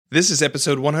This is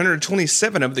episode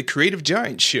 127 of the Creative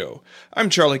Giant Show. I'm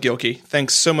Charlie Gilkey.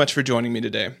 Thanks so much for joining me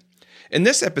today. In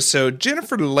this episode,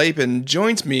 Jennifer Labin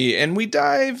joins me and we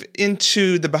dive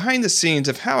into the behind the scenes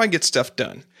of how I get stuff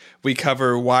done. We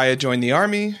cover why I joined the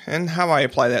Army and how I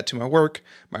apply that to my work,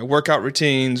 my workout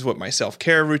routines, what my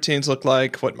self-care routines look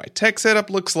like, what my tech setup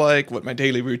looks like, what my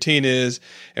daily routine is,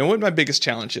 and what my biggest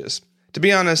challenge is. To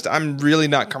be honest, I'm really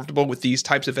not comfortable with these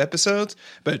types of episodes,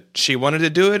 but she wanted to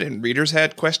do it and readers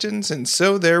had questions, and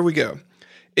so there we go.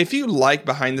 If you like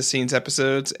behind-the-scenes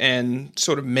episodes and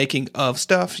sort of making of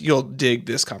stuff, you'll dig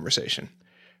this conversation.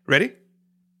 Ready?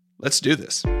 Let's do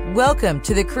this. Welcome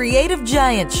to the Creative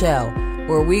Giant Show,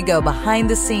 where we go behind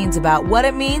the scenes about what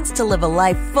it means to live a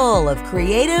life full of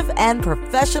creative and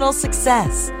professional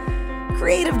success.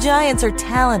 Creative giants are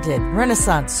talented,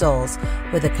 Renaissance souls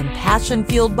with a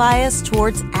compassion-fueled bias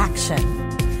towards action.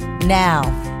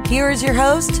 Now, here is your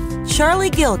host,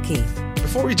 Charlie Gilkey.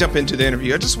 Before we jump into the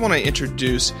interview, I just want to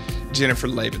introduce Jennifer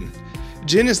Labin.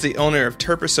 Jen is the owner of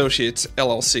Terp Associates,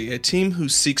 LLC, a team who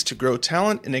seeks to grow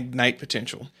talent and ignite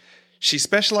potential. She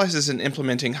specializes in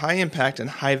implementing high-impact and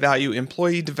high-value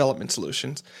employee development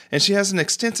solutions, and she has an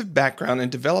extensive background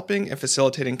in developing and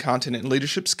facilitating content and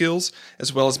leadership skills,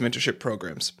 as well as mentorship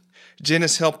programs. Jen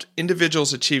has helped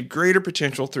individuals achieve greater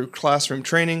potential through classroom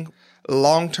training,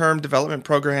 long-term development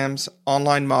programs,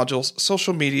 online modules,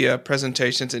 social media,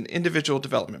 presentations, and individual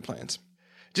development plans.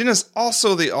 Jen is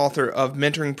also the author of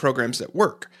Mentoring Programs That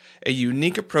Work, a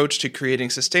unique approach to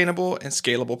creating sustainable and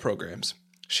scalable programs.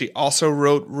 She also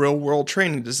wrote Real-World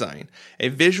Training Design, a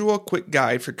visual quick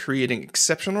guide for creating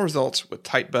exceptional results with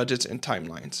tight budgets and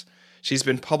timelines. She's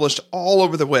been published all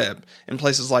over the web in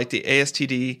places like the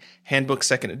ASTD Handbook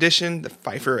 2nd Edition, the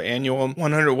Pfeiffer Annual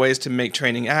 100 Ways to Make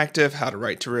Training Active, How to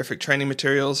Write Terrific Training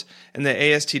Materials, and the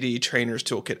ASTD Trainer's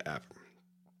Toolkit app.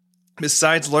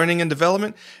 Besides learning and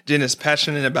development, Jen is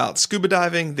passionate about scuba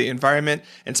diving, the environment,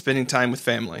 and spending time with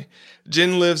family.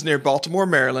 Jen lives near Baltimore,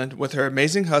 Maryland, with her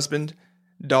amazing husband,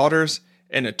 daughters,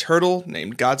 and a turtle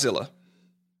named Godzilla.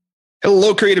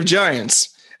 Hello, Creative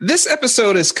Giants. This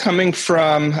episode is coming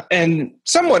from a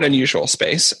somewhat unusual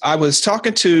space. I was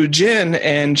talking to Jen,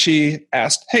 and she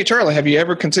asked, "Hey, Charlie, have you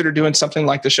ever considered doing something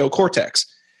like the show Cortex?"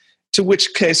 To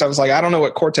which case I was like, "I don't know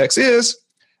what Cortex is."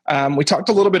 We talked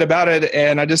a little bit about it,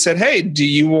 and I just said, "Hey, do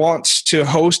you want to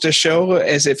host a show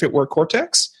as if it were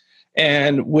Cortex?"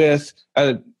 And with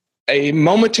a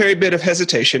momentary bit of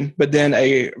hesitation, but then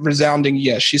a resounding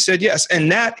yes. She said yes,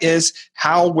 and that is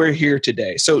how we're here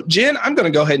today. So, Jen, I'm going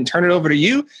to go ahead and turn it over to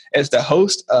you as the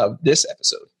host of this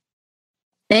episode.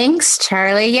 Thanks,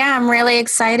 Charlie. Yeah, I'm really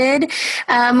excited.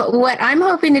 What I'm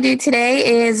hoping to do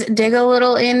today is dig a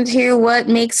little into what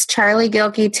makes Charlie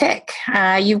Gilkey tick.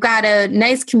 You've got a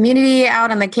nice community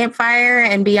out on the campfire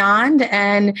and beyond,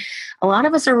 and a lot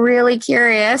of us are really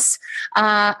curious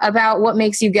about what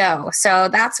makes you go. So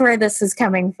that's where this is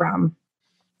coming from.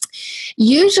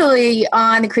 Usually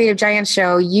on the Creative Giant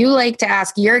Show, you like to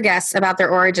ask your guests about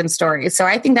their origin story. So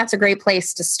I think that's a great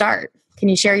place to start. Can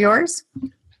you share yours?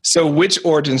 So which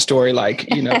origin story, like,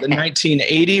 the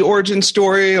 1980 origin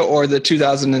story or the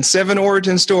 2007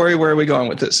 origin story? Where are we going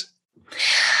with this?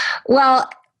 Well,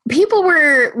 people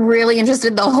were really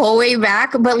interested the whole way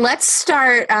back, but let's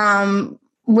start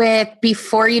with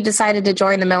before you decided to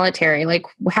join the military. Like,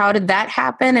 how did that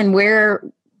happen, and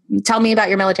tell me about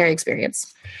your military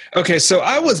experience. Okay, so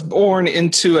I was born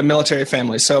into a military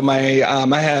family. So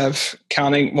I have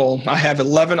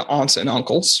 11 aunts and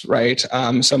uncles, right?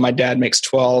 So my dad makes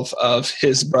 12 of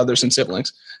his brothers and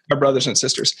siblings, or brothers and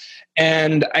sisters.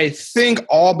 And I think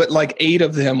all but like 8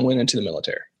 of them went into the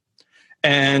military.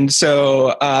 And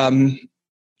so,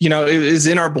 it was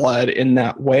in our blood in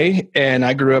that way. And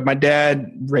I grew up, my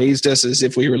dad raised us as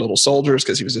if we were little soldiers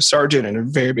because he was a sergeant, and a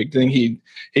very big thing.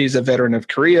 He's a veteran of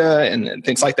Korea and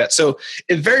things like that. So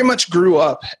it very much grew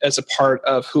up as a part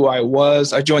of who I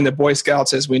was. I joined the Boy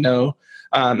Scouts, as we know.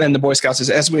 And the Boy Scouts is,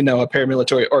 as we know, a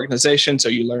paramilitary organization. So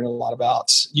you learn a lot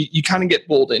about, you kind of get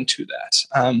pulled into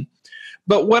that.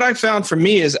 But what I found for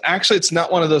me is actually it's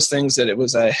not one of those things that it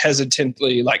was a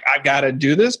hesitantly like, I've got to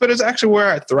do this, but it's actually where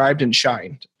I thrived and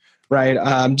shined,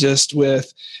 right? Just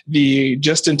with the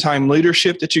just-in-time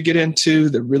leadership that you get into,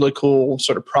 the really cool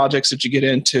sort of projects that you get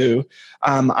into.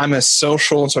 I'm a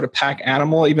social and sort of pack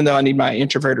animal, even though I need my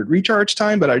introverted recharge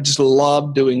time, but I just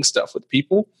love doing stuff with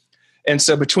people. And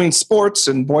so between sports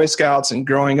and Boy Scouts and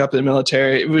growing up in the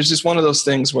military, it was just one of those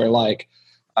things where like,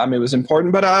 it was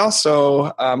important, but I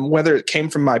also, whether it came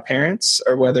from my parents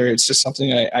or whether it's just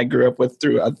something I grew up with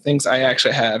through other things, I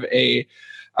actually have a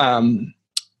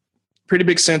pretty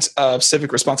big sense of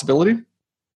civic responsibility.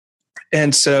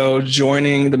 And so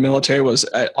joining the military was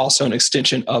also an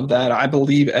extension of that. I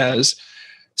believe as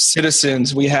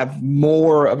citizens, we have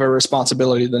more of a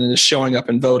responsibility than just showing up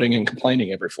and voting and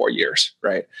complaining every 4 years,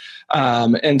 right?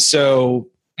 And so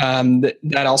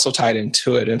that also tied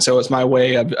into it. And so it's my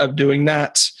way of doing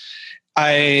that.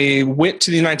 I went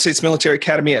to the United States Military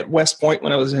Academy at West Point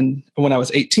when I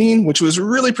was 18, which was a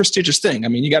really prestigious thing. I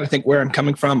mean, you got to think where I'm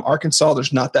coming from. Arkansas,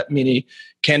 there's not that many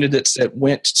cadets that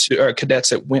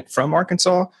went from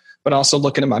Arkansas, but also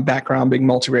looking at my background being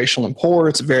multiracial and poor,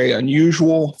 it's very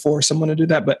unusual for someone to do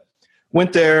that. But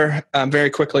went there, very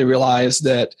quickly realized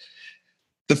that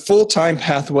the full-time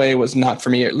pathway was not for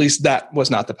me. At least that was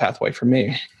not the pathway for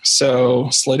me. So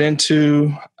slid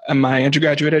into my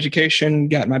undergraduate education,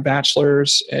 got my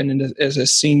bachelor's, and as a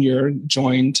senior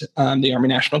joined the Army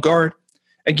National Guard.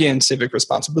 Again, civic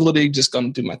responsibility, just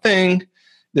going to do my thing.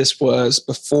 This was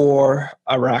before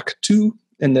Iraq II,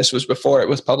 and this was before it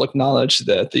was public knowledge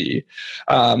that the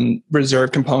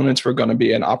reserve components were going to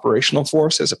be an operational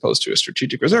force as opposed to a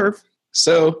strategic reserve.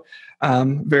 So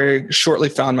very shortly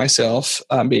found myself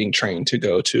being trained to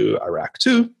go to Iraq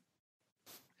II.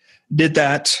 Did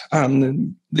that,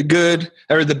 the good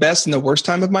or the best and the worst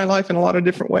time of my life in a lot of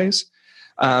different ways,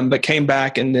 but came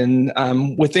back. And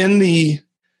then within the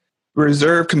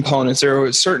reserve components, there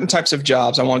were certain types of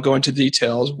jobs, I won't go into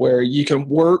details, where you can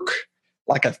work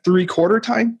like a 3/4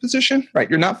 time position, right?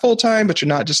 You're not full time, but you're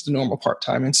not just the normal part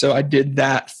time. And so I did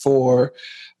that for,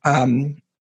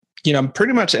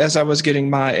 pretty much as I was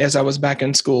back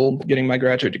in school, getting my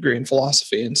graduate degree in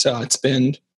philosophy. And so I'd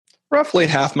spend roughly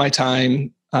half my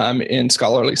time in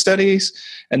scholarly studies,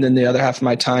 and then the other half of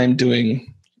my time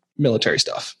doing military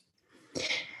stuff.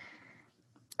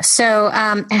 So,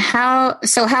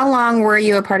 how long were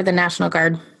you a part of the National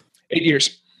Guard? 8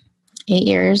 years. 8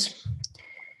 years.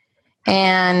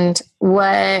 And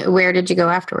where did you go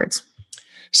afterwards?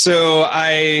 So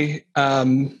I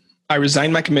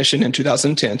resigned my commission in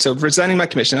 2010. So resigning my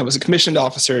commission, I was a commissioned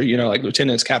officer, like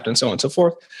lieutenants, captains, so on and so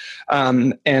forth.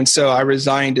 And so I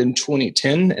resigned in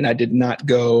 2010, and I did not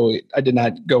go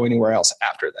anywhere else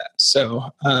after that.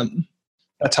 So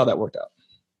that's how that worked out.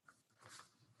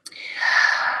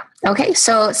 Okay,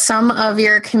 so some of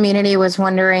your community was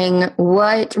wondering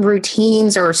what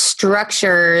routines or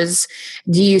structures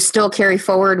do you still carry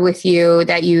forward with you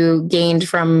that you gained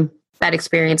from that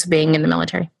experience of being in the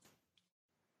military?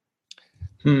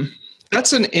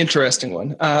 That's an interesting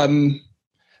one.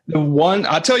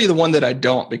 I'll tell you the one that I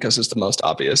don't, because it's the most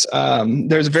obvious.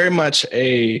 There's very much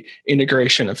a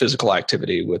integration of physical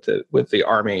activity with the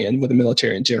Army and with the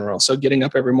military in general. So getting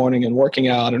up every morning and working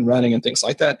out and running and things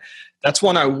like that. That's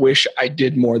one I wish I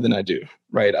did more than I do,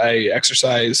 right? I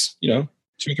exercise,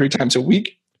 2-3 times a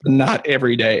week, but not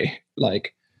every day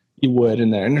like you would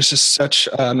in there. And there's just such,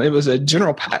 it was a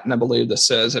general patent, I believe, that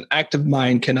says an active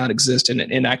mind cannot exist in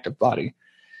an inactive body.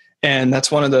 And that's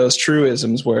one of those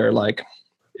truisms where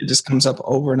it just comes up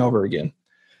over and over again.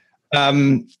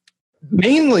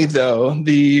 Mainly though,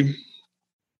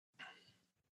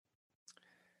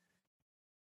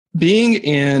 being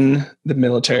in the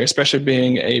military, especially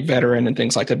being a veteran and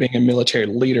things like that, being a military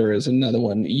leader is another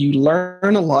one. You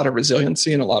learn a lot of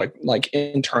resiliency and a lot of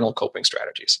internal coping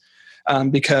strategies,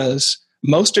 because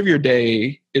most of your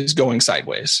day is going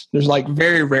sideways. There's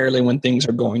very rarely when things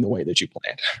are going the way that you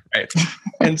planned, right?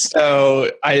 And so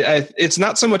it's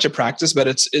not so much a practice, but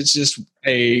it's just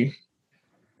a,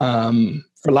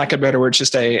 for lack of a better word,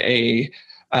 just a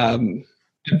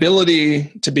ability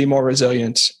to be more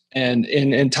resilient and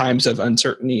in times of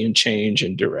uncertainty and change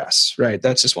and duress, right?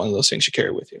 That's just one of those things you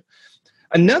carry with you.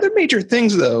 Another major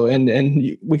things though,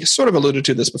 and we sort of alluded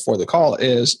to this before the call,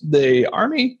 is the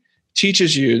Army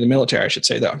teaches you, the military, I should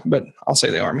say though, but I'll say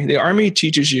the Army. The Army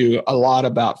teaches you a lot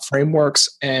about frameworks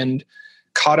and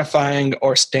codifying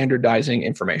or standardizing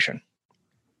information.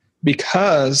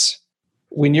 Because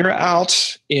when you're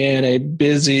out in a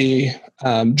busy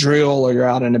drill or you're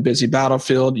out in a busy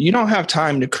battlefield, you don't have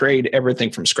time to create everything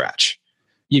from scratch.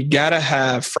 You've got to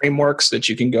have frameworks that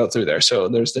you can go through there. So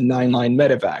there's the 9-line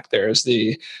medevac. There's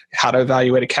the how to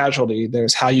evaluate a casualty.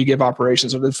 There's how you give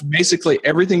operations. So there's basically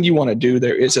everything you want to do.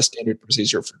 There is a standard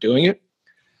procedure for doing it.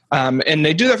 And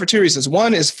they do that for two reasons.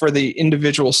 One is for the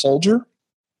individual soldier.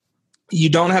 You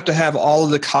don't have to have all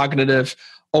of the cognitive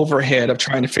overhead of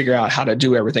trying to figure out how to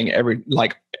do everything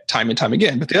time and time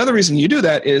again. But the other reason you do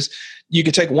that is you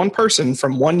could take one person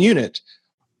from one unit,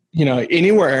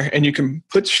 anywhere, and you can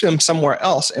put them somewhere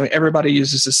else, and everybody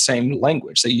uses the same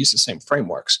language. They use the same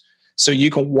frameworks. So you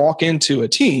can walk into a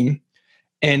team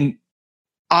and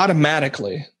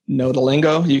automatically know the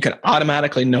lingo. You can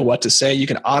automatically know what to say. You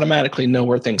can automatically know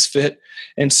where things fit.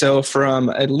 And so from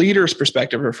a leader's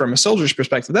perspective or from a soldier's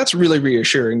perspective, that's really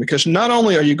reassuring, because not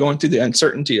only are you going through the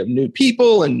uncertainty of new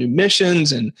people and new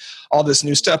missions and all this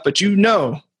new stuff, but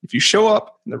if you show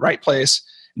up in the right place,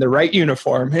 in the right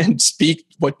uniform, and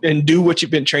and do what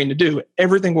you've been trained to do,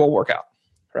 everything will work out,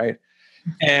 right?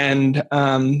 And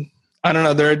I don't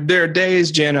know, there are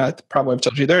days, Jen, I probably have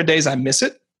told you, there are days I miss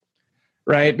it,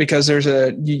 right? Because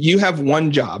you have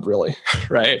one job really,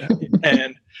 right?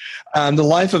 And the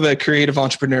life of a creative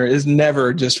entrepreneur is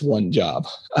never just one job.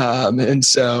 And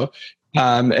so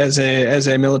as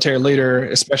a military leader,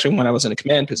 especially when I was in a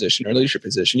command position or leadership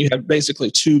position, you have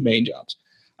basically two main jobs.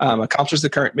 Accomplish the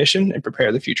current mission and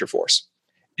prepare the future force.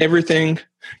 Everything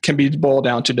can be boiled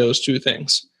down to those two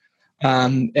things.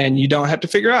 And you don't have to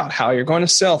figure out how you're going to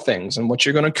sell things and what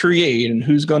you're going to create and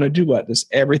who's going to do what.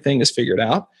 Everything is figured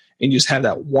out, and you just have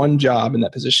that one job in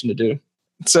that position to do.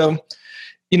 So,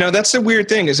 that's the weird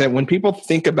thing, is that when people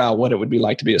think about what it would be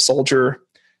like to be a soldier,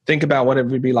 think about what it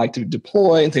would be like to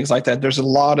deploy and things like that, there's a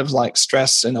lot of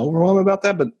stress and overwhelm about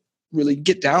that, but really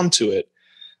get down to it.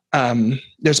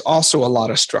 There's also a lot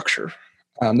of structure.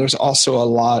 There's also a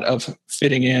lot of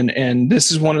fitting in. And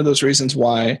this is one of those reasons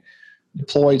why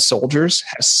deployed soldiers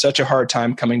have such a hard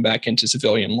time coming back into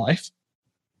civilian life,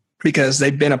 because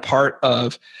they've been a part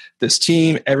of this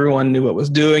team. Everyone knew what was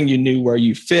doing. You knew where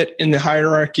you fit in the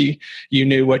hierarchy. You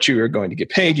knew what you were going to get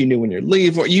paid. You knew when you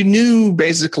leave. You knew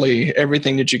basically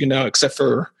everything that you can know, except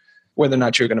for whether or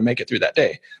not you're going to make it through that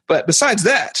day. But besides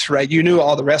that, right, you knew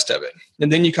all the rest of it.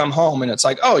 And then you come home and it's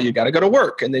like, oh, you got to go to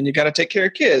work, and then you got to take care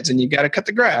of kids, and you got to cut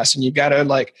the grass, and you got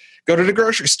to go to the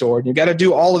grocery store, and you got to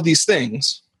do all of these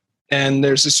things. And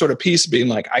there's this sort of piece of being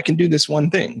like, I can do this one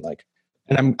thing,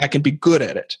 and I can be good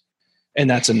at it. And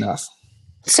that's enough.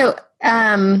 So,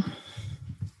 thank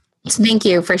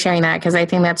you for sharing that, because I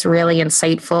think that's really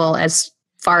insightful, as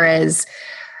far as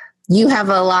you have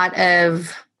a lot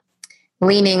of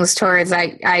leanings towards,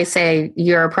 I say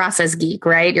you're a process geek,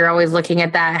 right? You're always looking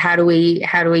at that. How do we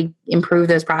improve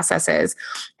those processes?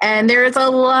 And there's a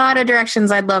lot of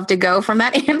directions I'd love to go from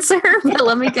that answer, but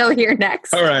let me go here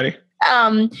next. All righty.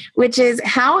 Which is,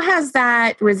 how has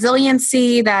that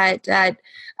resiliency, that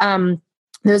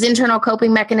those internal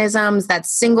coping mechanisms, that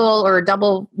single or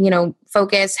double,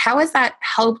 focus, how has that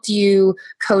helped you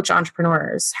coach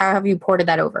entrepreneurs? How have you ported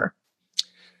that over?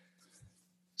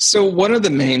 So one of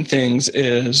the main things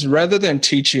is, rather than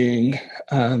teaching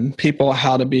people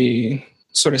how to be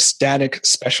sort of static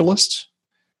specialists,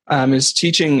 is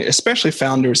teaching especially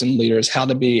founders and leaders how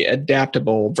to be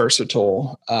adaptable,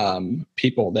 versatile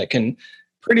people that can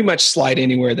pretty much slide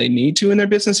anywhere they need to in their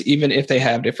business, even if they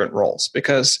have different roles.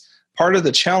 Because part of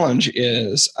the challenge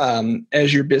is,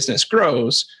 as your business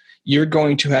grows, you're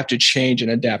going to have to change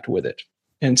and adapt with it.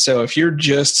 And so if you're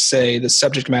just, say, the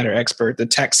subject matter expert, the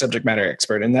tech subject matter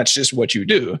expert, and that's just what you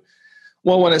do,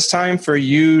 well, when it's time for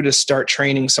you to start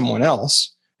training someone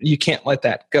else, you can't let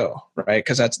that go, right?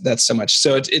 Because that's so much.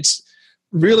 So it's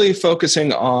really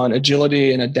focusing on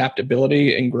agility and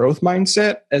adaptability and growth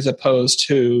mindset, as opposed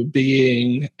to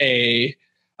being a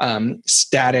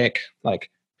static,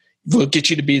 we'll get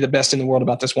you to be the best in the world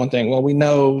about this one thing. Well, we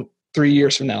know 3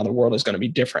 years from now, the world is going to be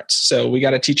different. So we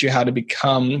got to teach you how to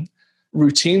become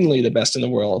routinely the best in the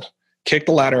world, kick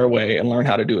the ladder away, and learn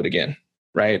how to do it again,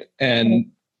 right?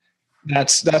 And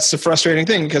that's the frustrating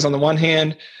thing, because on the one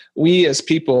hand, we as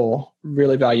people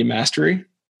really value mastery.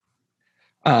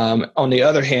 On the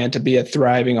other hand, to be a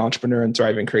thriving entrepreneur and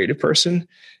thriving creative person,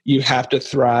 you have to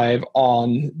thrive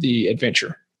on the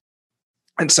adventure.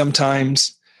 And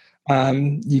sometimes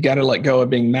you got to let go of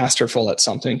being masterful at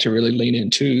something to really lean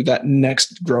into that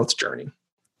next growth journey.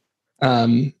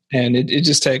 And it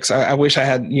just takes, I wish I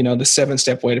had, the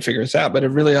 7-step way to figure this out, but it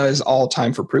really is all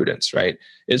time for prudence, right?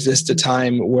 Is this the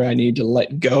time where I need to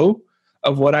let go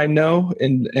of what I know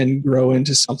and grow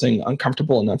into something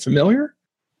uncomfortable and unfamiliar?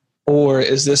 Or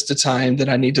is this the time that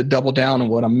I need to double down on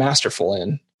what I'm masterful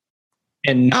in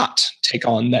and not take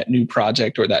on that new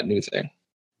project or that new thing?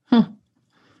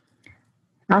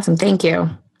 Awesome. Thank you.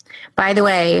 By the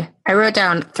way, I wrote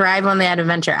down thrive on the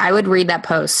adventure. I would read that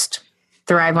post,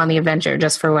 thrive on the adventure,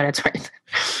 just for what it's worth.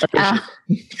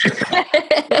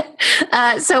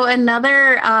 So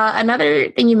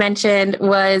another thing you mentioned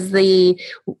was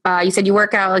you said you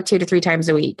work out 2 to 3 times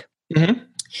a week. Mm-hmm.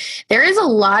 There is a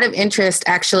lot of interest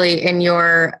actually in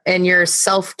your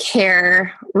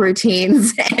self-care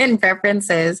routines and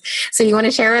preferences. So you want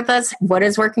to share with us, what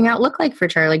does working out look like for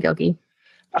Charlie Gilkey?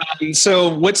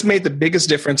 So what's made the biggest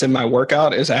difference in my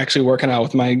workout is actually working out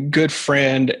with my good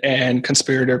friend and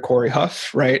conspirator, Corey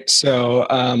Huff, right? So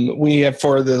we have,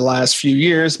 for the last few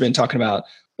years, been talking about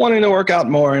wanting to work out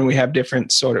more, and we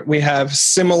have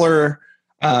similar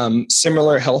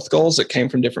health goals that came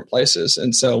from different places.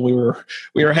 And so we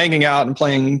were hanging out and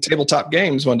playing tabletop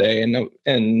games one day,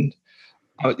 and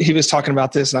he was talking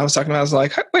about this, and I was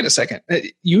like, wait a second,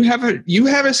 you have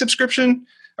a subscription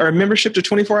or a membership to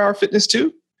 24-Hour Fitness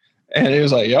too? And he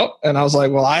was like, yep. And I was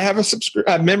like, well, I have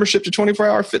a membership to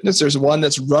 24-Hour Fitness. There's one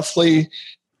that's roughly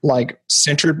like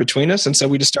centered between us. And so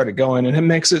we just started going, and it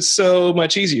makes it so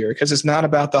much easier because it's not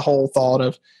about the whole thought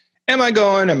of, am I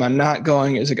going? Am I not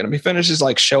going? Is it going to be finished? It's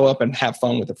like show up and have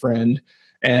fun with a friend.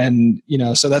 And,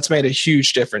 so that's made a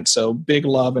huge difference. So big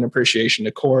love and appreciation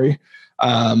to Corey.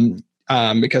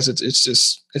 Because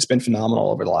it's been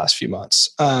phenomenal over the last few months.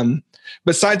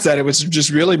 Besides that, it was just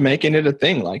really making it a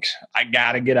thing. Like, I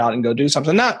got to get out and go do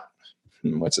something.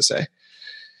 What's to say?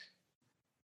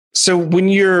 So when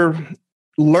you're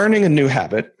learning a new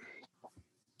habit,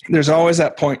 there's always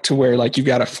that point to where like, you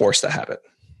got to force the habit.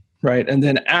 Right. And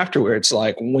then afterwards,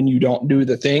 like when you don't do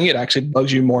the thing, it actually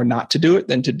bugs you more not to do it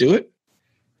than to do it.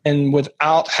 And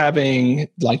without having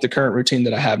like the current routine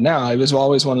that I have now, it was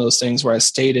always one of those things where I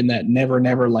stayed in that never,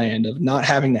 never land of not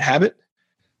having the habit,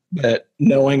 but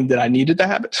knowing that I needed the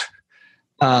habit.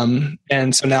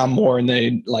 And so now I'm more in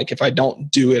the, like, if I don't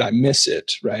do it, I miss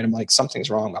it. Right. I'm like, something's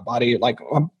wrong.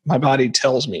 My body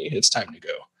tells me it's time to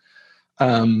go.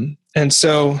 And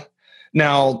so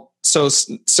now,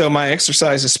 so my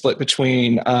exercise is split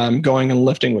between, going and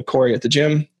lifting with Corey at the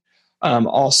gym.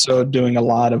 Also doing a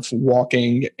lot of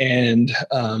walking and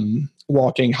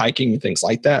hiking, and things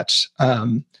like that.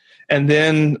 And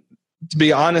then, to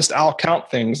be honest, I'll count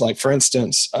things like, for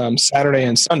instance, Saturday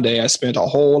and Sunday, I spent a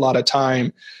whole lot of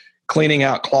time cleaning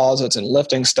out closets and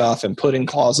lifting stuff and putting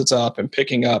closets up and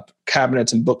picking up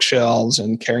cabinets and bookshelves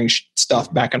and carrying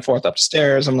stuff back and forth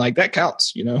upstairs. I'm like, that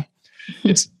counts,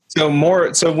 It's so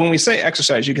when we say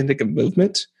exercise, you can think of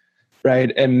movement.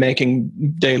 Right. And making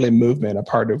daily movement a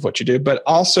part of what you do. But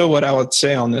also what I would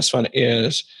say on this one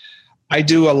is I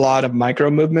do a lot of micro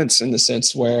movements in the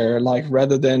sense where, like,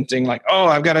 rather than thinking like, oh,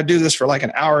 I've got to do this for like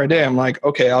an hour a day, I'm like,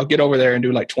 okay, I'll get over there and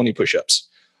do like 20 push-ups,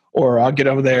 or I'll get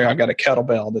over there. I've got a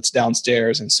kettlebell that's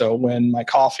downstairs. And so when my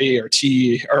coffee or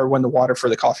tea, or when the water for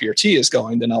the coffee or tea is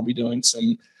going, then I'll be doing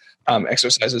some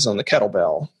exercises on the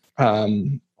kettlebell.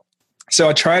 So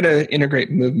I try to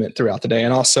integrate movement throughout the day.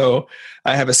 And also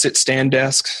I have a sit-stand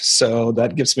desk. So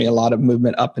that gives me a lot of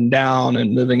movement up and down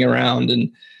and moving around. And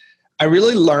I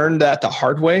really learned that the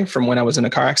hard way from when I was in a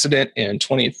car accident in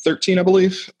 2013, I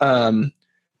believe.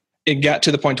 It got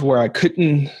to the point to where I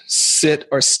couldn't sit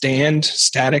or stand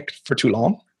static for too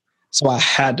long. So I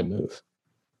had to move.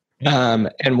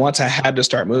 And once I had to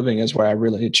start moving is where I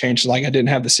really changed. Like, I didn't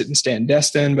have the sit and stand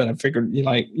desk then, but I figured,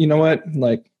 you know what?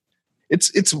 Like,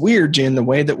 it's weird, Jen, the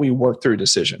way that we work through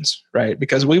decisions, right?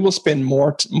 Because we will spend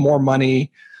more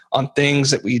money on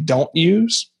things that we don't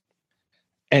use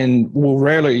and will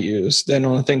rarely use than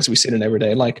on the things we sit in every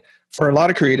day. Like, for a lot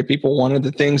of creative people, one of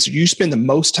the things you spend the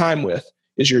most time with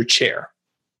is your chair,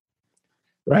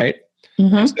 right?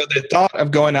 Mm-hmm. So the thought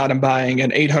of going out and buying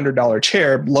an $800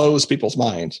 chair blows people's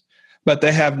minds, but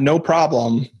they have no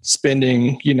problem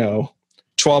spending, $1,200,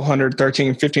 $1,300,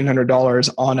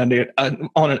 $1,500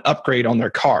 on an upgrade on their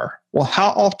car. Well, how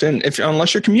often,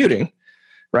 unless you're commuting,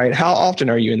 right? How often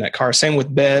are you in that car? Same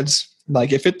with beds.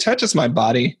 Like, if it touches my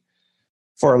body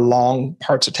for long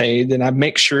parts of day, then I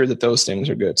make sure that those things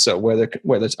are good. So whether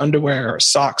it's underwear or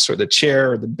socks or the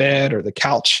chair or the bed or the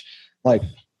couch, like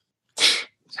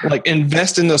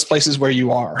invest in those places where you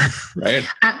are, right?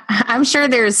 I'm sure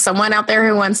there's someone out there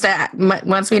who wants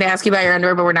me to ask you about your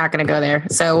underwear, but we're not going to go there.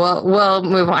 So we'll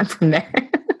move on from there.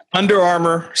 Under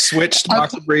Armour, switched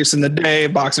boxer briefs in the day,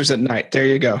 boxers at night. There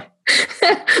you go.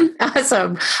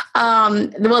 Awesome.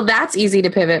 Well, that's easy to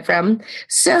pivot from.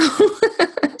 So,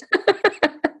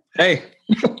 hey.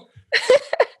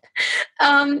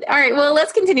 All right. Well,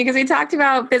 let's continue because we talked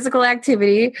about physical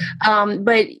activity,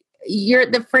 but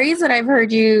the phrase that I've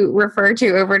heard you refer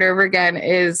to over and over again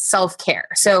is self-care.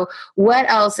 So what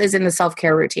else is in the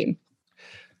self-care routine?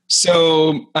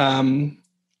 So,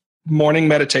 morning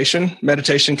meditation.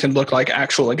 Meditation can look like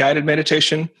actual guided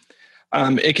meditation.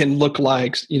 It can look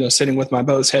like, sitting with my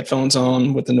Bose headphones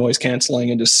on with the noise canceling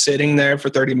and just sitting there for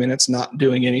 30 minutes, not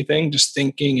doing anything, just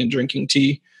thinking and drinking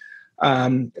tea.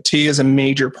 Tea is a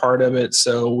major part of it.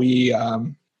 So we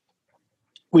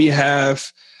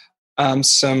have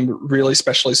some really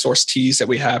specially sourced teas that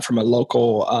we have from a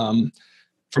local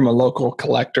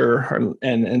collector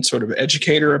and sort of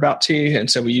educator about tea.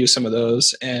 And so we use some of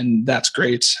those, and that's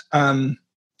great.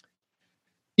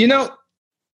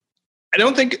 I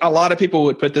don't think a lot of people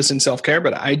would put this in self-care,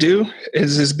 but I do,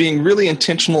 is being really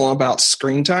intentional about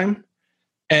screen time.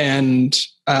 And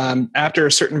after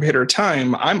a certain period of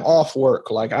time, I'm off work.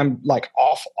 Like I'm like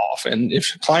off. And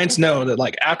if clients know that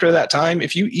like after that time,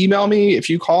 if you email me, if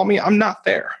you call me, I'm not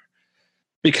there,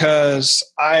 because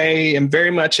I am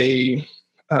very much a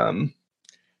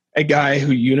guy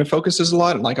who unifocuses a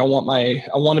lot. And like I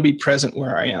want to be present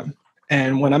where I am.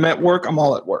 And when I'm at work, I'm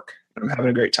all at work. I'm having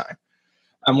a great time.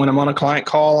 When I'm on a client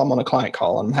call, I'm on a client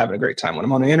call and I'm having a great time. When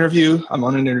I'm on an interview, I'm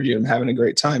on an interview and I'm having a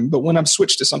great time. But when I'm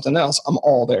switched to something else, I'm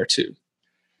all there too.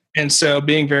 And so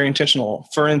being very intentional.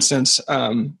 For instance,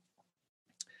 I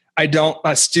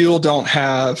still don't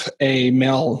have a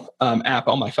mail app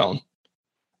on my phone.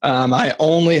 I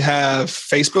only have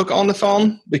Facebook on the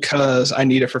phone because I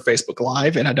need it for Facebook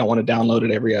Live and I don't want to download it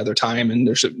every other time. And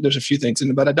there's a few things in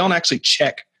it, but I don't actually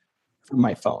check for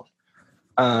my phone.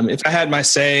 If I had my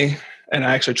say, and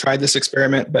I actually tried this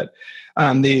experiment, but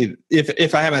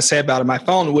if I have a say about it, my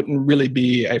phone, it wouldn't really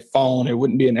be a phone. It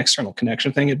wouldn't be an external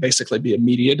connection thing. It'd basically be a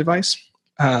media device.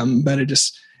 But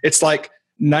it's like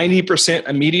 90%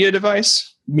 a media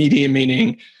device, media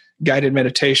meaning guided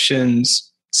meditations,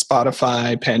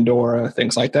 Spotify, Pandora,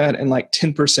 things like that, and like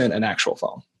 10% an actual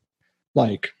phone.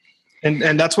 Like,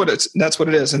 and that's what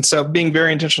it is. And so being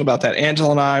very intentional about that.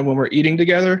 Angela and I, when we're eating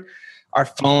together, our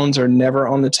phones are never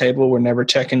on the table. We're never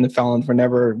checking the phones. We're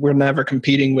never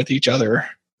competing with each other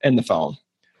in the phone.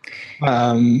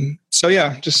 So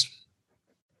yeah, just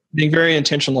being very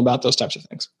intentional about those types of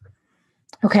things.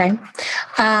 Okay.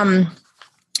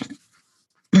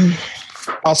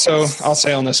 Also, I'll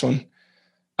say on this one,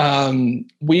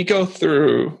 we go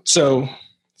through, so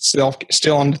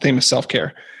still on the theme of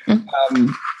self-care.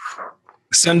 Mm-hmm.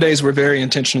 Sundays, we're very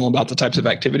intentional about the types of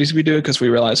activities we do because we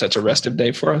realize that's a restive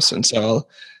day for us. And so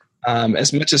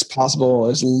as much as possible,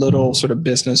 as little sort of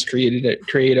business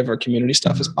creative or community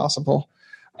stuff as possible.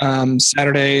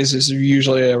 Saturdays is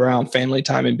usually around family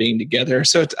time and being together.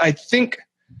 So I think,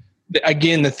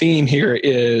 again, the theme here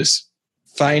is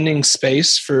finding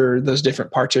space for those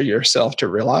different parts of yourself to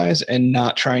realize and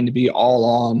not trying to be all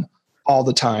on all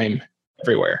the time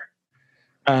everywhere.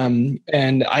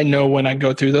 And I know when I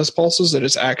go through those pulses that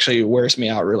it actually wears me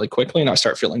out really quickly, and I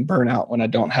start feeling burnout when I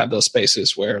don't have those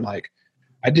spaces where like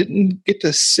I didn't get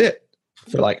to sit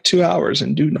for like 2 hours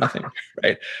and do nothing,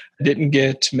 right? I didn't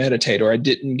get to meditate, or I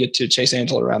didn't get to chase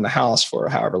Angela around the house for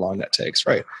however long that takes,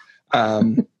 right?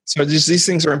 So these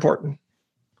things are important.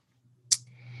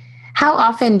 How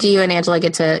often do you and Angela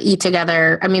get to eat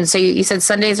together? I mean, so you said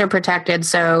Sundays are protected.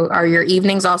 So are your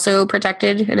evenings also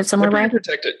protected in a similar way?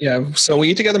 Protected, yeah. So we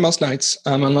eat together most nights,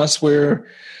 unless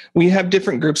we have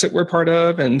different groups that we're part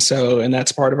of, and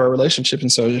that's part of our relationship.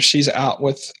 And so if she's out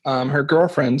with her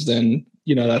girlfriends, then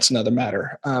that's another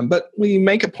matter. But we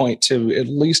make a point to at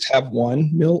least have one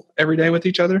meal every day with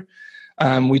each other.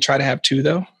 We try to have two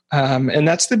though, and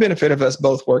that's the benefit of us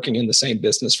both working in the same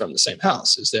business from the same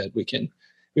house, is that we can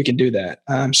do that.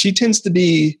 She tends to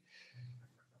be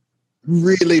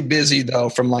really busy though,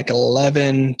 from like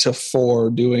 11 to 4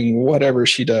 doing whatever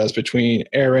she does between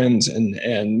errands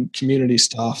and community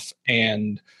stuff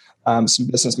and some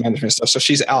business management stuff. So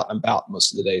she's out and about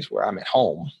most of the days, where I'm at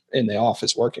home in the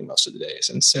office working most of the days.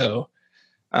 And so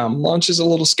lunch is a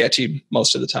little sketchy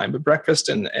most of the time, but breakfast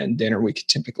and dinner we could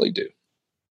typically do.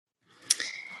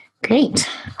 Great.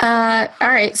 All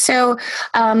right. So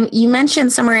you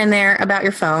mentioned somewhere in there about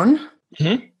your phone.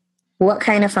 Mm-hmm. What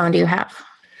kind of phone do you have?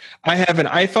 I have an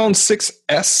iPhone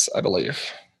 6S, I believe.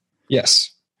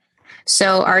 Yes.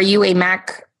 So are you a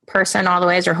Mac person all the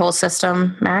way? Is your whole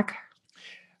system Mac?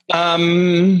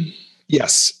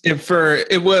 Yes.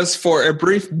 It was for a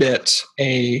brief bit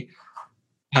a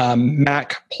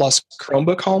Mac plus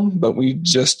Chromebook home, but we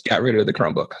just got rid of the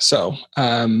Chromebook. So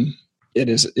it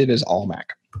is all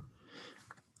Mac.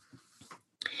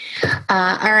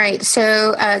 All right.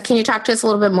 So can you talk to us a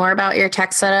little bit more about your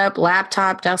tech setup,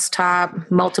 laptop,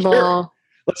 desktop, multiple? Sure.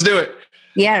 Let's do it.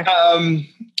 Yeah.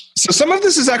 So some of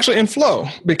this is actually in flow,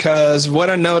 because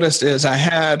what I noticed is I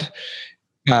had,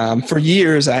 for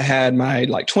years, I had my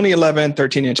 2011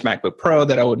 13-inch MacBook Pro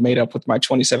that I would made up with my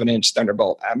 27-inch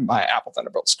Thunderbolt, my Apple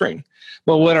Thunderbolt screen.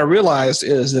 Well, what I realized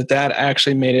is that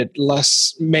actually made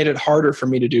it harder for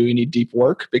me to do any deep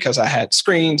work, because I had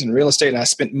screens and real estate, and I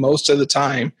spent most of the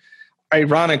time,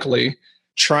 ironically,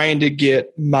 trying to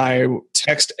get my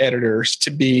text editors to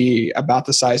be about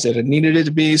the size that it needed it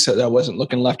to be, so that I wasn't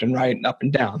looking left and right and up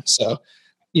and down. So,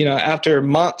 after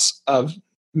months of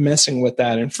messing with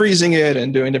that and freezing it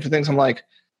and doing different things, I'm like,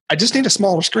 I just need a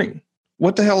smaller screen.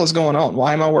 What the hell is going on?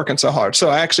 Why am I working so hard? So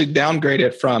I actually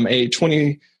downgraded from a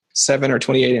 7 or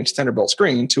 28-inch Thunderbolt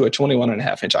screen to a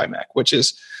 21.5-inch iMac, which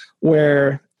is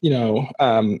where,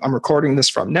 I'm recording this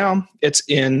from now. It's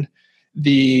in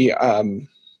the, how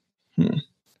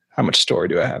much story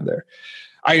do I have there?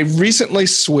 I recently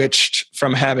switched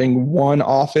from having one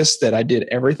office that I did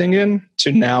everything in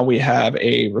to now we have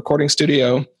a recording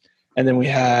studio. And then we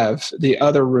have the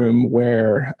other room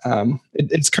where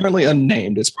it's currently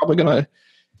unnamed. It's probably going to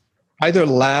either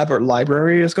lab or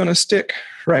library is going to stick,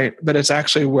 right? But it's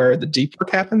actually where the deep work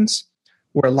happens,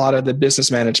 where a lot of the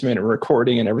business management and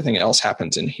recording and everything else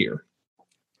happens in here.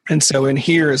 And so in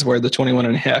here is where the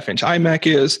 21.5-inch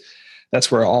iMac is. That's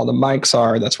where all the mics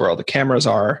are. That's where all the cameras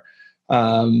are.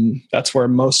 That's where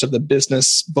most of the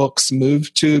business books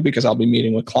move to, because I'll be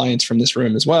meeting with clients from this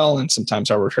room as well. And sometimes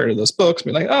I'll refer to those books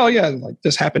and be like, oh yeah, like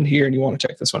this happened here and you want to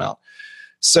check this one out.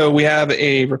 So we have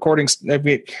a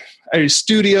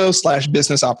studio /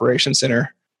 business operations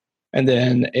center, and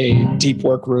then a deep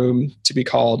work room to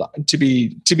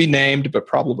be named, but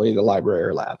probably the library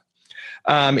or lab.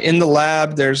 In the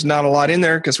lab, there's not a lot in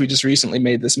there because we just recently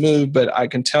made this move, but I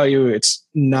can tell you it's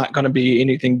not going to be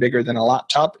anything bigger than a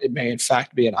laptop. It may in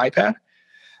fact be an iPad.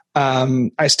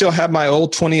 I still have my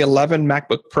old 2011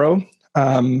 MacBook Pro.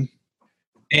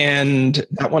 And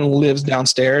that one lives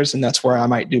downstairs, and that's where I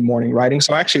might do morning writing.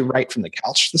 So I actually write from the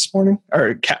couch this morning,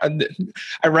 I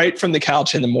write from the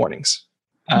couch in the mornings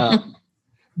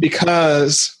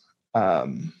because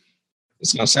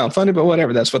it's going to sound funny, but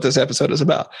whatever. That's what this episode is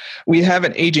about. We have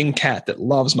an aging cat that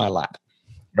loves my lap,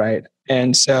 right?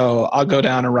 And so I'll go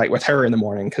down and write with her in the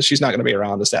morning because she's not going to be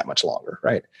around us that much longer,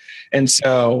 right? And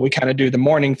so we kind of do the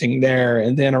morning thing there,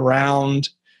 and then around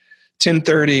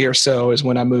 10:30 or so is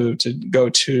when I move to go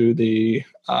to the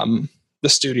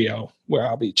studio where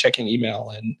I'll be checking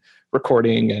email and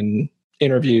recording and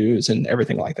interviews and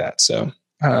everything like that. So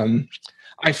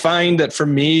I find that for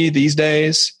me these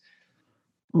days,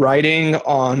 writing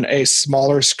on a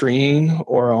smaller screen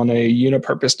or on a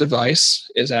unipurpose device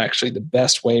is actually the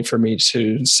best way for me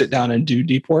to sit down and do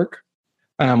deep work.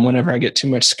 Whenever I get too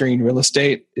much screen real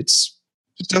estate, it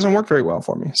doesn't work very well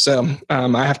for me. So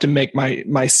I have to make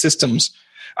my systems.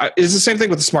 It's the same thing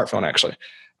with the smartphone, actually.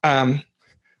 The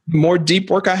more deep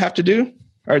work I have to do,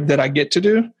 or that I get to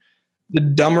do, the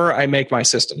dumber I make my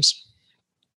systems.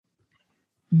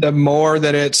 The more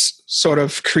that it's sort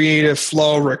of creative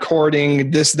flow,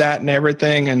 recording, this, that, and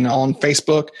everything, and on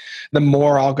Facebook, the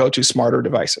more I'll go to smarter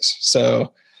devices.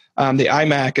 So the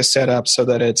iMac is set up so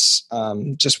that it's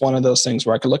just one of those things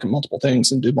where I can look at multiple things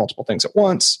and do multiple things at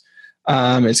once.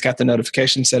 It's got the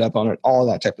notification set up on it, all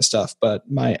that type of stuff.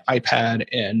 But my iPad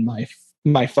and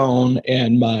my phone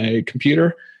and my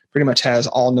computer pretty much has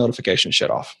all notification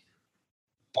shut off.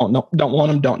 Don't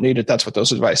want them, don't need it. That's what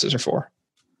those devices are for.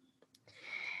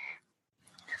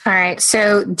 All right.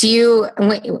 So so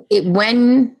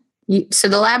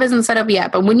the lab isn't set up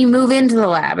yet, but when you move into the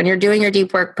lab and you're doing your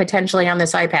deep work potentially on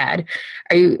this iPad,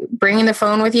 are you bringing the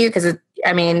phone with you? Because it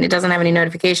doesn't have any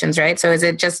notifications, right? So is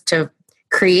it just to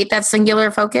create that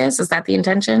singular focus? Is that the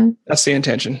intention? That's the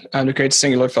intention, to create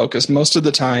singular focus. Most of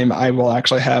the time, I will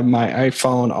actually have my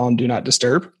iPhone on Do Not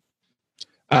Disturb.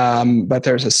 But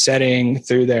there's a setting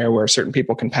through there where certain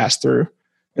people can pass through.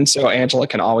 And so Angela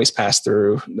can always pass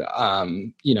through.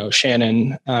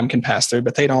 Shannon can pass through,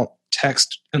 but they don't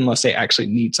text unless they actually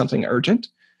need something urgent.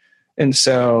 And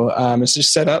so it's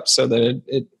just set up so that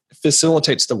it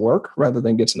facilitates the work rather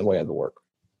than gets in the way of the work.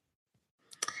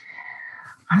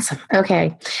 Awesome.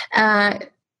 Okay. How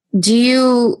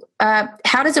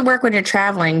does it work when you're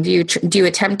traveling? Do you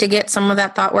attempt to get some of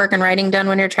that thought work and writing done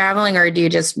when you're traveling, or do you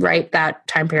just write that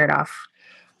time period off?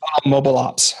 Mobile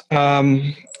ops.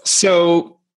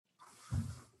 So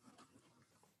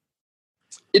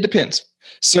it depends.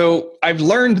 So I've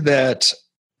learned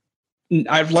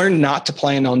not to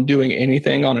plan on doing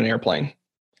anything on an airplane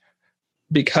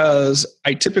because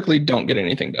I typically don't get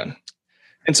anything done.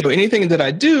 And so anything that I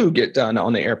do get done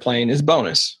on the airplane is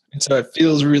bonus. And so it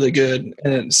feels really good.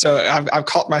 And so I've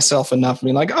caught myself enough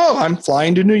being like, oh, I'm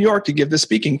flying to New York to give the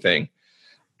speaking thing.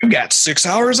 You got 6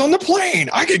 hours on the plane.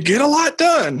 I could get a lot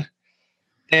done.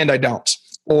 And I don't.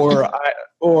 Or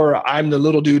I'm the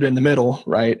little dude in the middle,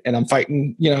 right? And I'm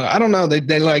fighting, I don't know.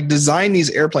 They like design these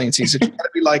airplane seats. It's got to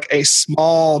be like a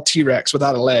small T-Rex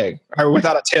without a leg or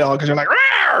without a tail because you're like,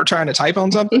 trying to type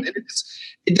on something.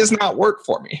 It does not work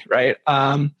for me, right?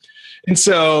 And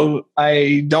so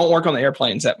I don't work on the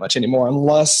airplanes that much anymore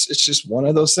unless it's just one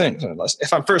of those things. Unless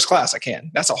if I'm first class, I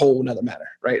can. That's a whole nother matter,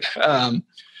 right?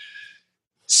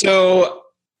 So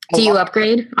do you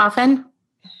upgrade often?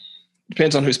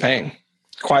 Depends on who's paying,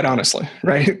 quite honestly,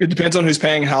 right? It depends on who's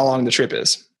paying, how long the trip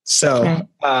is. So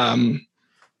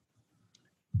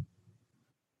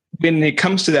when it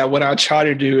comes to that, what I try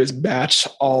to do is batch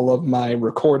all of my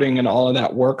recording and all of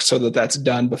that work so that that's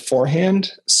done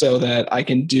beforehand, so that I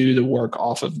can do the work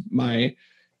off of my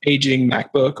aging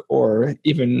MacBook or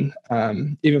even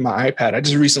my iPad. I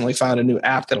just recently found a new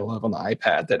app that I love on the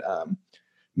iPad that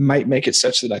might make it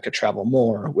such that I could travel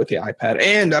more with the iPad.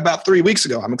 And about 3 weeks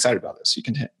ago, I'm excited about this. You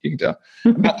can tell.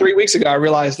 About 3 weeks ago, I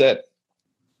realized that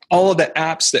all of the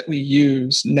apps that we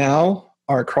use now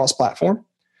are cross-platform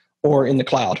or in the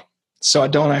cloud. So I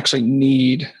don't actually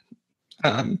need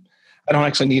my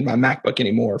MacBook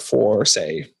anymore for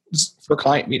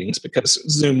client meetings, because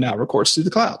Zoom now records through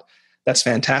the cloud. That's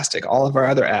fantastic. All of our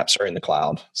other apps are in the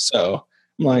cloud. So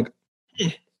I'm like,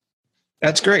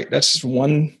 that's great. That's just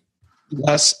one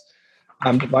less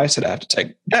device that I have to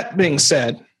take. That being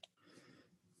said,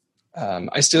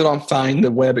 I still don't find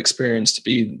the web experience to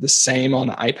be the same on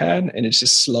the iPad, and it's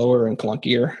just slower and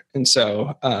clunkier. And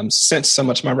so since so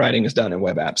much of my writing is done in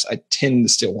web apps, I tend to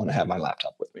still want to have my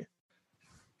laptop with me.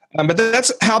 But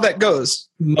that's how that goes.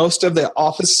 Most of the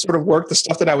office sort of work, the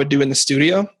stuff that I would do in the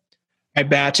studio, I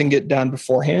batch and get done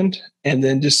beforehand, and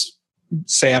then just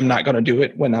say I'm not going to do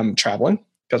it when I'm traveling,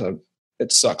 because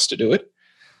it sucks to do it.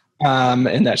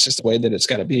 And that's just the way that it's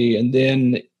got to be. And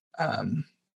then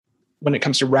when it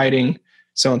comes to writing,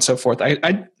 so on and so forth,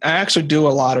 I actually do a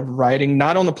lot of writing,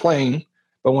 not on the plane,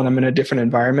 but when I'm in a different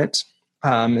environment.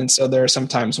 And so there are some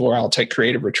times where I'll take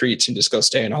creative retreats and just go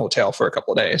stay in a hotel for a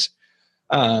couple of days,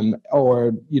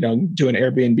 or do an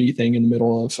Airbnb thing in the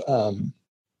middle of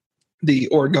the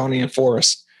Oregonian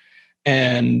forest,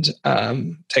 and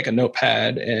take a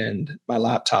notepad and my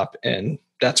laptop, and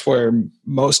that's where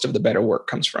most of the better work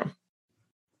comes from,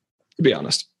 to be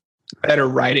honest. Better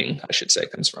writing, I should say,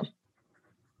 comes from.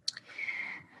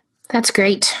 That's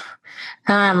great.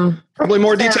 Probably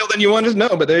more detail than you wanted to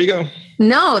know, but there you go.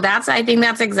 No, I think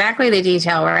that's exactly the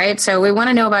detail, right? So we want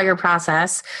to know about your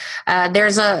process.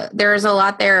 There's a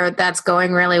lot there that's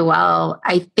going really well.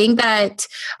 I think that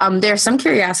there's some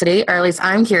curiosity, or at least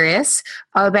I'm curious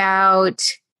about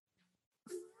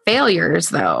failures,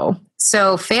 though.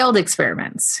 So failed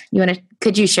experiments.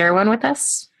 Could you share one with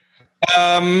us?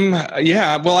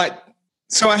 Yeah. Well,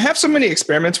 I have so many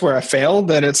experiments where I failed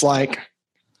that it's like,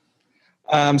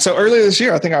 so earlier this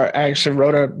year, I think I actually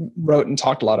wrote and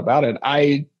talked a lot about it.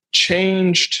 I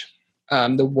changed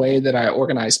the way that I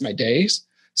organized my days.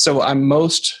 So I'm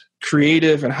most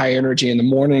creative and high energy in the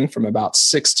morning from about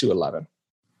 6 to 11.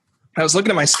 I was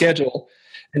looking at my schedule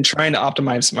and trying to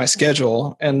optimize my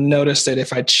schedule, and noticed that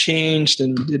if I changed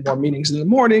and did more meetings in the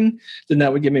morning, then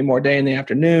that would give me more day in the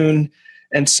afternoon.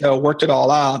 And so worked it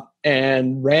all out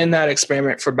and ran that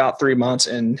experiment for about 3 months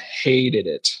and hated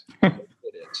it.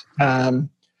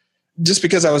 Just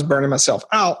because I was burning myself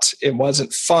out. It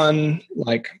wasn't fun.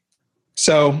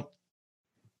 So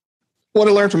what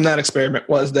I learned from that experiment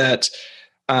was that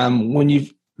when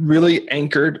you've really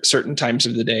anchored certain times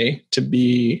of the day to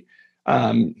be,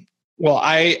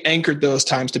 I anchored those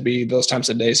times to be those times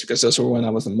of days because those were when I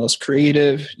was the most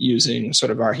creative, using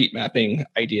sort of our heat mapping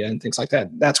idea and things like that.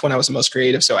 That's when I was the most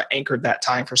creative. So I anchored that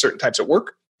time for certain types of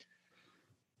work.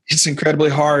 It's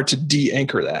incredibly hard to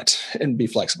de-anchor that and be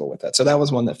flexible with that. So that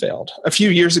was one that failed. A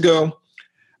few years ago,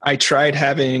 I tried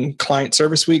having client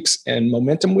service weeks and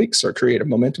momentum weeks, or creative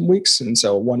momentum weeks. And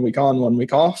so 1 week on, 1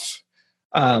 week off.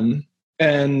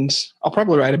 And I'll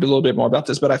probably write a little bit more about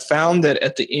this, but I found that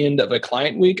at the end of a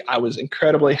client week, I was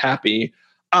incredibly happy,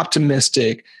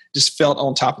 optimistic, just felt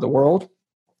on top of the world.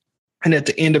 And at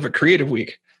the end of a creative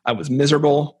week, I was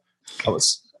miserable.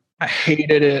 I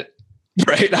hated it,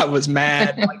 right? I was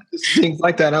mad, things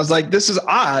like that. And I was like, this is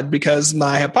odd, because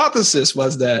my hypothesis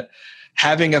was that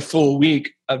having a full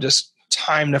week of just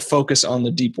time to focus on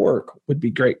the deep work would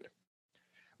be great.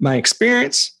 My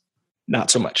experience, not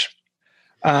so much.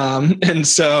 And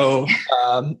so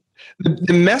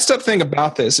the messed up thing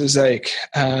about this is a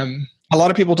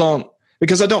lot of people don't,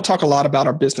 because I don't talk a lot about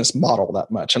our business model that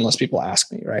much unless people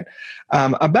ask me, right?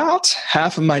 About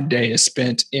half of my day is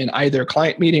spent in either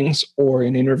client meetings or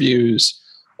in interviews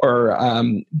or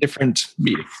different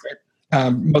meetings, right?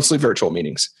 Mostly virtual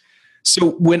meetings.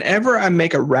 So whenever I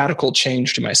make a radical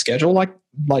change to my schedule,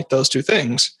 like those two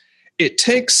things, it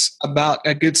takes about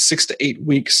a good 6 to 8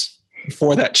 weeks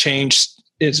before that change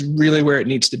is really where it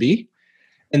needs to be.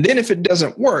 And then if it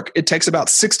doesn't work, it takes about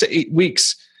 6 to 8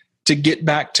 weeks to get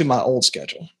back to my old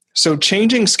schedule. So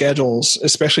changing schedules,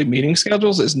 especially meeting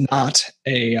schedules, is not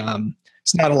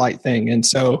it's not a light thing. And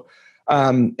so,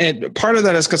 and part of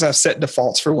that is because I've set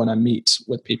defaults for when I meet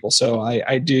with people. So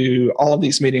I do all of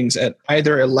these meetings at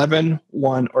either 11,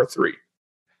 1, or 3.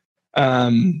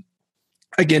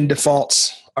 Again,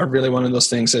 defaults are really one of those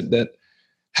things that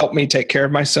help me take care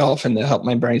of myself and to help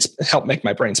make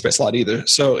my brain space a lot either.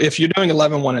 So if you're doing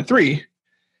 11, 1, and 3,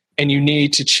 and you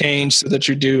need to change so that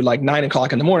you do like 9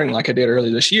 o'clock in the morning, like I did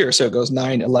earlier this year, so it goes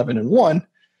 9, 11, and 1,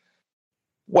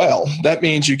 well, that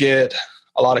means you get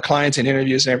a lot of clients and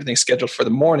interviews and everything scheduled for the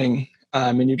morning,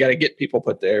 and you got to get people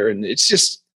put there. And it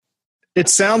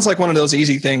sounds like one of those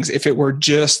easy things if it were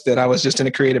just that I was just in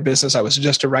a creative business, I was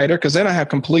just a writer, because then I have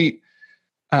complete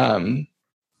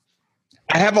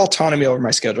I have autonomy over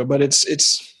my schedule, but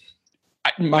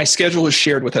my schedule is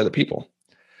shared with other people.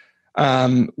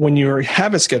 When you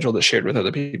have a schedule that's shared with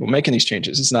other people, making these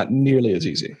changes is not nearly as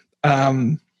easy.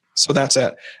 So that's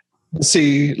it. Let's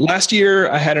see. Last year,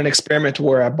 I had an experiment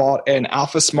where I bought an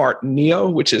AlphaSmart Neo,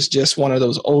 which is just one of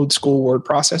those old school word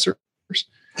processors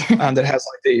that has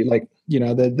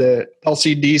the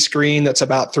LCD screen that's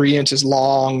about 3 inches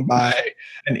long by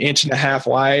 1.5 inches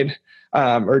wide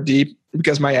or deep.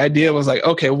 Because my idea was like,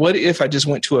 okay, what if I just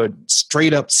went to a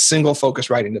straight up single focus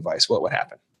writing device? What would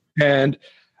happen? And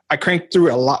I cranked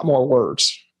through a lot more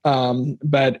words,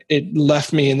 but it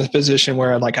left me in the position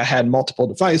where I had multiple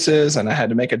devices and I had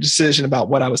to make a decision about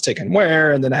what I was taking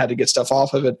where, and then I had to get stuff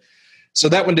off of it. So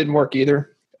that one didn't work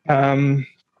either.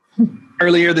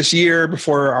 Earlier this year,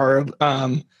 before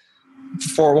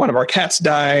one of our cats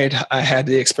died, I had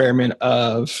the experiment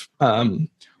of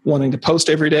wanting to post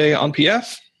every day on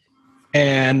PF.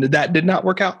 And that did not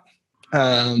work out.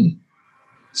 Actually,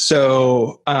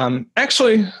 I'm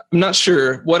not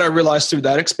sure. What I realized through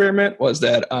that experiment was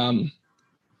that I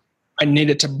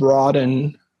needed to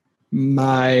broaden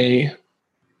my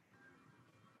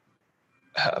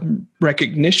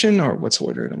recognition, or what's the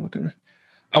word I'm looking at?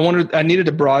 I needed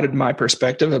to broaden my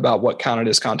perspective about what counted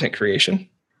as content creation.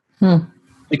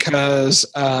 Because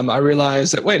I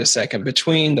realized that, wait a second,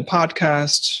 between the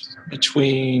podcast,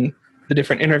 between the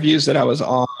different interviews that I was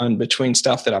on, between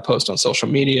stuff that I post on social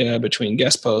media, between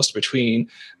guest posts, between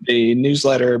the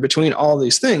newsletter, between all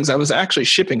these things, I was actually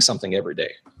shipping something every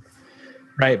day,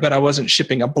 right? But I wasn't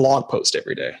shipping a blog post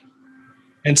every day.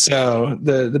 And so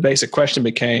the basic question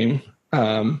became,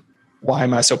 why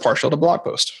am I so partial to blog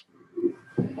post?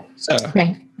 So,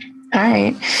 okay. All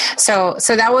right. So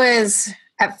that was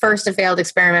at first a failed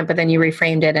experiment, but then you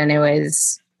reframed it and it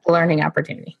was a learning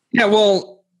opportunity. Yeah,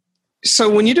 well, so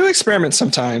when you do experiments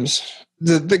sometimes,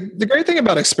 the great thing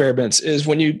about experiments is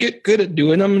when you get good at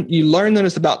doing them, you learn that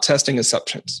it's about testing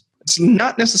assumptions. It's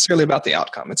not necessarily about the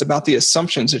outcome. It's about the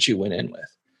assumptions that you went in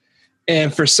with.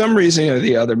 And for some reason or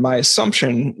the other, my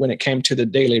assumption when it came to the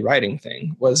daily writing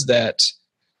thing was that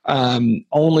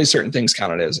only certain things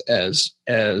counted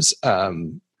as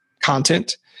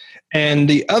content. And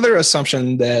the other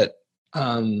assumption that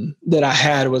I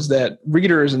had was that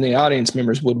readers and the audience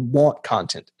members would want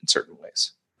content in certain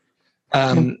ways.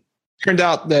 Turned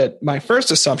out that my first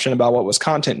assumption about what was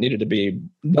content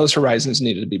those horizons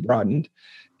needed to be broadened.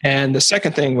 And the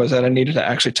second thing was that I needed to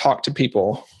actually talk to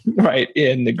people, right,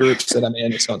 in the groups that I'm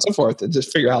in and so on and so forth, and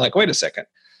just figure out, wait a second,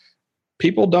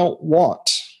 people don't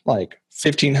want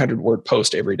 1,500 word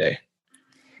post every day.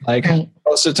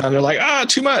 Most of the time they're like,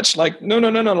 too much. No,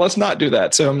 let's not do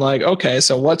that. So I'm like, okay,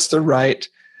 so what's the right,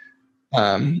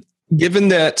 given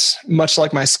that much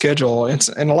like my schedule, it's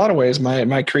in a lot of ways,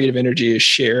 my creative energy is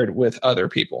shared with other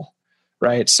people,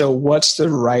 right? So what's the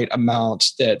right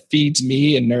amount that feeds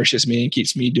me and nourishes me and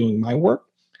keeps me doing my work,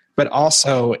 but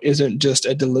also isn't just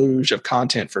a deluge of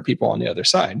content for people on the other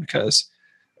side? Because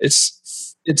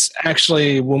it's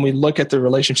actually, when we look at the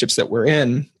relationships that we're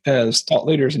in as thought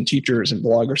leaders and teachers and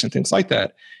bloggers and things like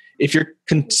that, if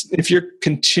you're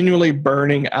continually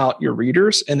burning out your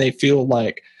readers and they feel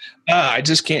like, I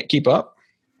just can't keep up,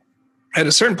 at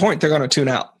a certain point, they're going to tune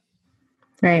out.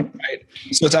 Right.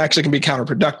 So it's actually can be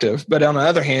counterproductive. But on the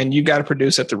other hand, you've got to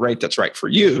produce at the rate that's right for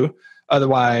you.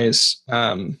 Otherwise,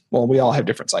 we all have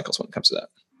different cycles when it comes to that.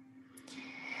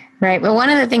 Right. Well, one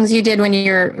of the things you did when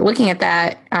you were looking at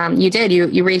that,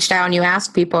 you reached out and you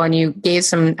asked people and you gave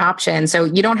some options. So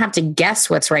you don't have to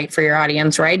guess what's right for your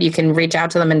audience, right? You can reach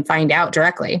out to them and find out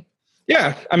directly.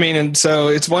 Yeah. And so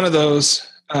it's one of those,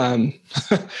 the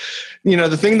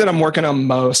thing that I'm working on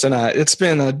most, and it's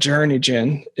been a journey,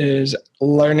 Jen, is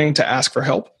learning to ask for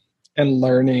help and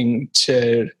learning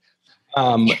to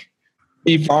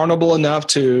be vulnerable enough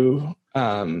to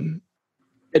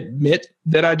admit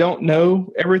that I don't know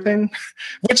everything,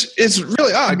 which is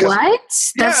really odd. What?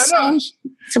 That's so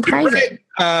surprising.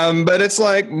 Right? But it's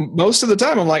most of the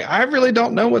time I'm like, I really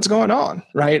don't know what's going on.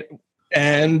 Right.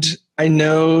 And I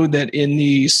know that in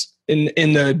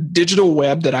the digital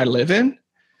web that I live in,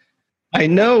 I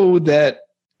know that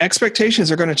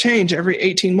expectations are going to change every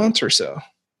 18 months or so.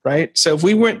 right? So if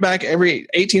we went back every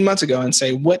 18 months ago and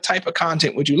say, what type of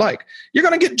content would you like? You're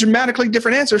going to get dramatically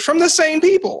different answers from the same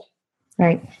people.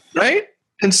 Right. Right.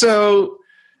 And so,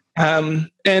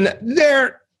 and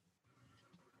there,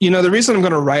 the reason I'm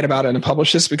going to write about it and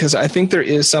publish this, because I think there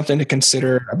is something to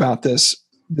consider about this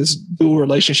dual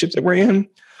relationship that we're in.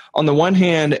 On the one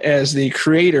hand, as the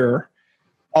creator,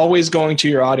 always going to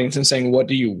your audience and saying, what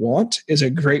do you want, is a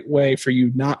great way for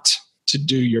you not to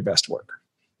do your best work.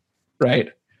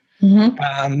 Right.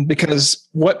 Mm-hmm. Because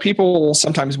what people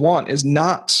sometimes want is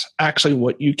not actually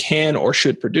what you can or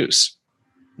should produce.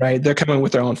 Right. They're coming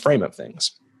with their own frame of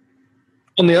things.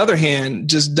 On the other hand,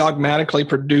 just dogmatically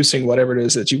producing whatever it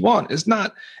is that you want is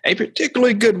not a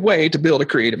particularly good way to build a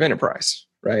creative enterprise.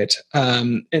 Right.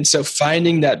 And so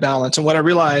finding that balance, and what I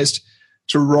realized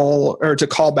to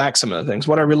call back some of the things,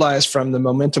 what I realized from the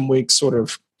Momentum Week sort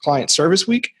of client service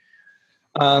week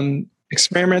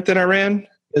experiment that I ran,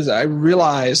 is I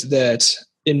realized that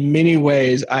in many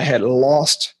ways I had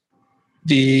lost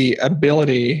the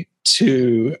ability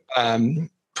to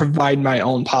provide my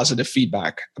own positive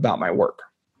feedback about my work,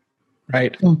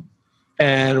 right? Mm.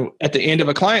 And at the end of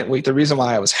a client week, the reason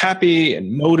why I was happy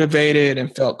and motivated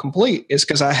and felt complete is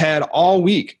because I had all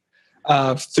week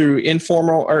through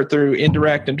informal or through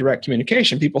indirect and direct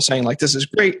communication, people saying like, this is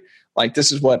great, like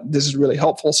this is really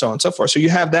helpful, so on and so forth. So you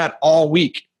have that all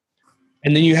week.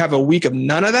 And then you have a week of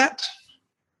none of that,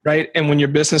 right? And when your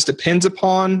business depends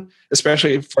upon,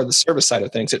 especially for the service side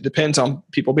of things, it depends on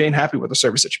people being happy with the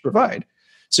service that you provide.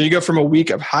 So you go from a week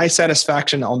of high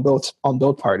satisfaction on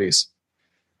both parties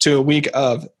to a week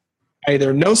of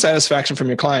either no satisfaction from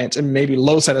your clients and maybe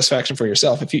low satisfaction for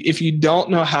yourself. If you don't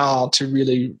know how to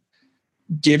really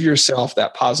give yourself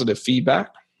that positive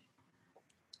feedback,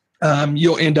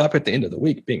 you'll end up at the end of the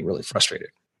week being really frustrated,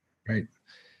 right?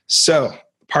 So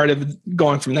part of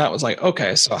going from that was like,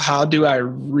 okay, so how do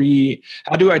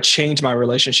I change my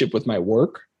relationship with my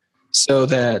work so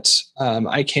that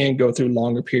I can go through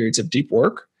longer periods of deep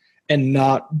work and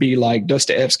not be like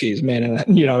Dostoevsky's man,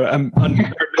 and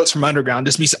Notes from Underground,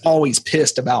 just be always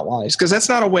pissed about lives, because that's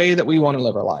not a way that we want to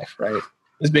live our life, right?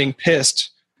 Is being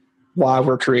pissed while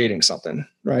we're creating something,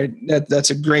 right? That's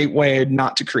a great way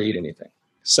not to create anything.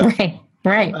 So,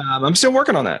 right. I'm still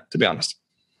working on that, to be honest.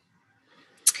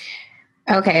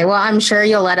 Okay, well, I'm sure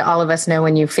you'll let all of us know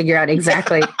when you figure out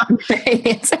exactly the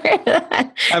answer to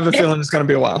that. I have a feeling it's going to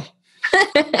be a while.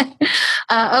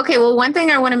 Okay, well, one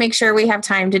thing I want to make sure we have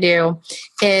time to do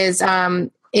is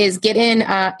get in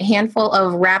a handful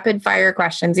of rapid fire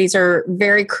questions. These are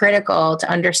very critical to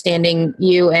understanding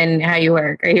you and how you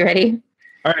work. Are you ready?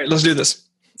 All right, let's do this.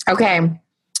 Okay.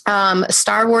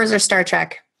 Star Wars or Star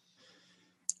Trek?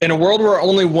 In a world where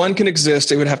only one can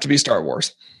exist, it would have to be Star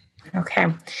Wars. Okay.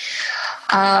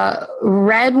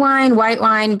 Red wine, white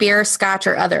wine, beer, scotch,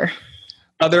 or other?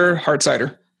 Other, hard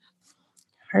cider.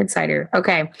 Hard cider.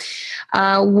 Okay.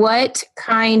 What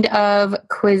kind of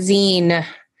cuisine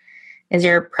is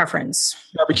your preference?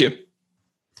 Barbecue.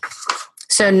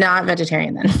 So not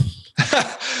vegetarian then.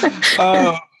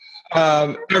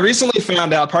 I recently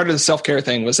found out part of the self-care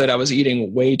thing was that I was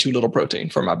eating way too little protein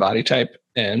for my body type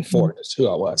and for just who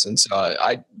I was. And so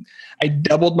I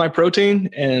doubled my protein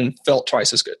and felt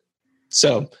twice as good.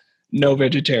 So no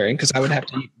vegetarian, because I would have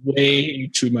to eat way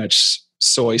too much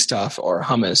soy stuff or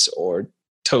hummus or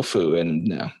tofu, and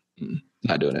no,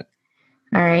 not doing it.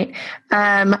 All right.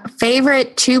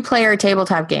 Favorite 2-player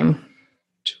tabletop game?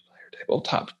 2-player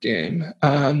tabletop game.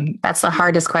 That's the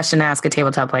hardest question to ask a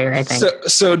tabletop player, I think.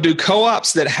 So do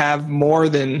co-ops that have more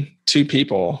than 2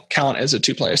 people count as a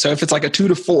 2-player? So if it's like a 2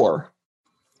 to 4,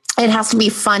 it has to be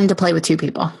fun to play with 2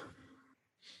 people.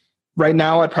 Right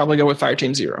now, I'd probably go with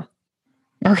Fireteam Zero.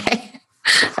 Okay,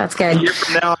 that's good. A year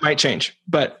from now, it might change,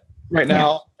 but right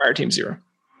now, Fireteam Zero.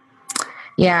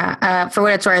 Yeah, for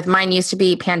what it's worth, mine used to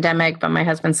be Pandemic, but my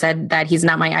husband said that he's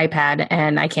not my iPad,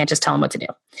 and I can't just tell him what to do.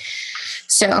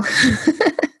 So,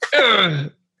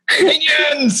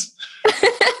 minions.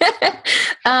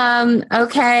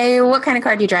 Okay, what kind of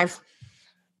car do you drive?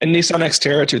 A Nissan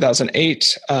Xterra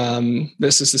 2008.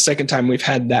 This is the second time we've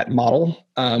had that model.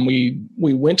 We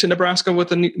went to Nebraska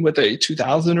with a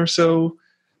 2000 or so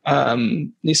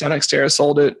Nissan Xterra,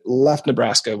 sold it, left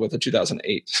Nebraska with a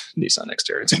 2008 Nissan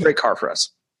Xterra. It's a great car for us.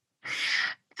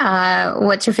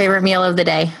 What's your favorite meal of the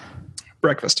day?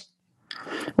 Breakfast.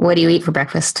 What do you eat for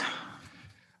breakfast?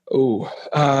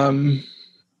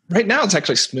 Right now it's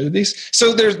actually smoothies.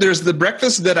 So there's the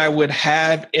breakfast that I would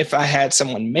have if I had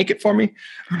someone make it for me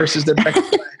versus the breakfast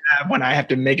that I have when I have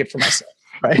to make it for myself.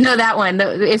 Right? No, that one.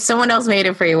 If someone else made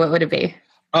it for you, what would it be?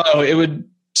 Oh, it would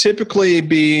typically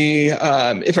be,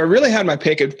 if I really had my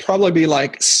pick, it'd probably be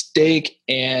like steak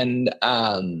and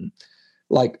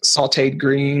like sauteed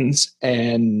greens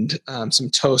and some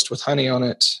toast with honey on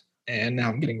it. And now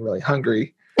I'm getting really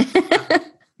hungry.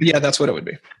 Yeah, that's what it would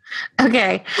be.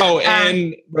 Okay. Oh,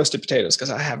 and roasted potatoes, because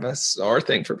I have a sore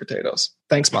thing for potatoes.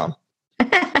 Thanks, Mom.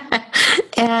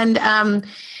 And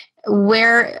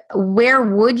where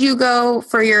would you go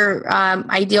for your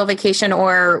ideal vacation,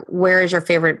 or where is your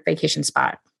favorite vacation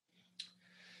spot?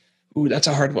 Ooh, that's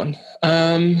a hard one.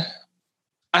 I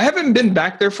haven't been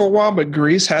back there for a while, but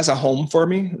Greece has a home for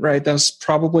me, right? That's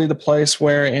probably the place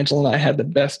where Angela and I had the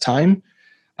best time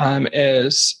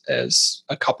as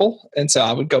a couple. And so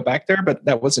I would go back there, but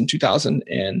that was in 2000,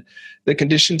 and the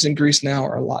conditions in Greece now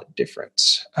are a lot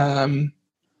different.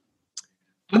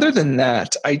 Other than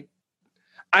that, I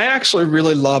actually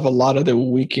really love a lot of the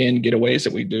weekend getaways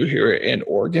that we do here in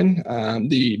Oregon.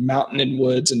 The mountain and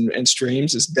woods and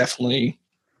streams is definitely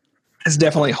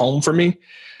home for me.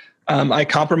 I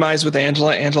compromise with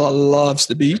Angela. Angela loves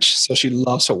the beach, so she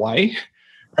loves Hawaii,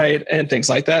 right? And things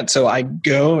like that. So I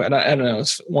go, and I don't know,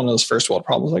 it's one of those first world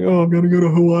problems, like, oh, I'm going to go to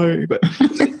Hawaii, but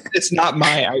it's not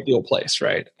my ideal place,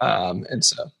 right?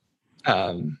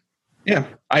 Yeah,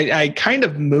 I kind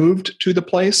of moved to the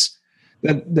place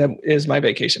that is my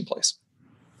vacation place.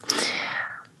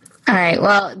 All right.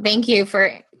 Well, thank you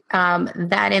for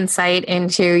that insight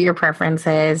into your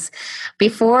preferences.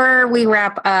 Before we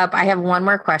wrap up, I have one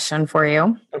more question for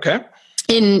you. Okay.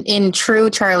 In true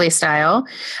Charlie style,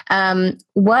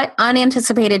 what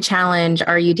unanticipated challenge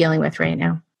are you dealing with right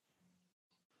now?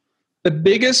 The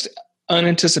biggest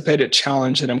unanticipated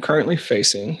challenge that I'm currently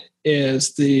facing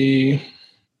is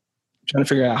trying to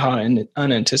figure out how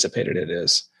unanticipated it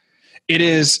is. It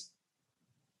is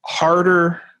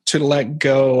harder to let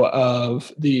go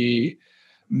of the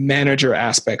manager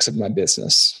aspects of my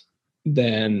business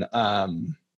than I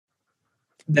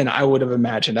would have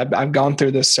imagined. I've gone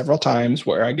through this several times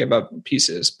where I give up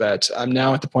pieces, but I'm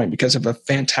now at the point, because of a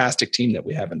fantastic team that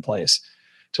we have in place,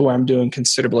 to where I'm doing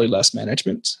considerably less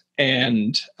management.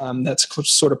 And that's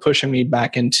sort of pushing me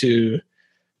back into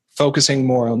focusing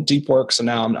more on deep work. So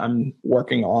now I'm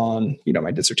working on,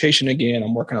 my dissertation again.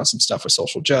 I'm working on some stuff with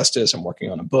social justice. I'm working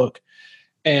on a book.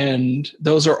 And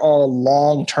those are all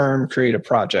long-term creative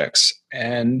projects.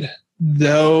 And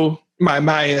though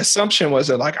my assumption was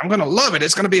that, like, I'm going to love it,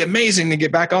 it's going to be amazing to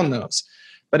get back on those.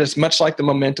 But it's much like the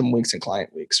momentum weeks and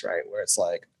client weeks, right? Where it's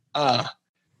like,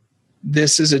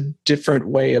 this is a different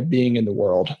way of being in the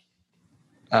world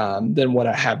than what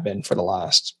I have been for the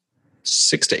last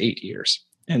 6 to 8 years.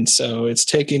 And so it's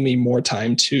taking me more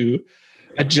time to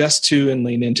adjust to and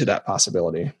lean into that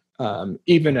possibility,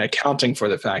 even accounting for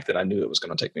the fact that I knew it was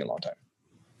going to take me a long time.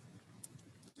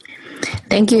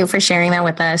 Thank you for sharing that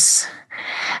with us.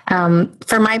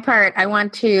 For my part, I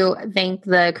want to thank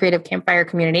the Creative Campfire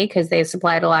community because they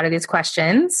supplied a lot of these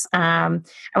questions. I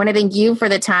want to thank you for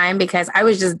the time because I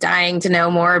was just dying to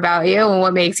know more about you and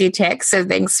what makes you tick. So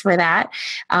thanks for that.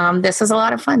 This was a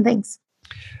lot of fun. Thanks.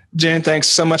 Jen, thanks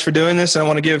so much for doing this. And I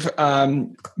want to give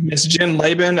Miss Jen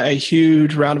Labin a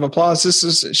huge round of applause.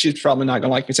 She's probably not going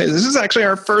to like me say this is actually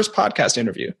our first podcast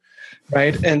interview,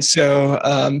 right? And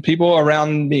so people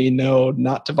around me know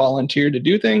not to volunteer to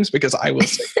do things because I will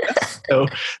say yes. So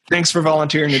thanks for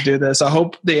volunteering to do this. I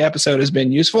hope the episode has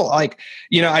been useful. I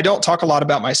don't talk a lot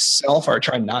about myself, or I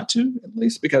try not to, at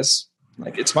least, because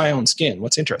it's my own skin.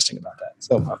 What's interesting about that?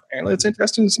 So apparently it's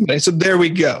interesting to somebody. So there we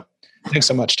go. Thanks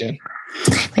so much, Jen.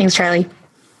 Thanks, Charlie.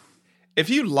 If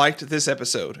you liked this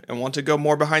episode and want to go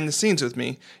more behind the scenes with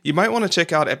me, you might want to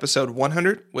check out episode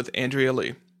 100 with Andrea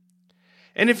Lee.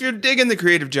 And if you're digging the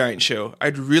Creative Giant Show,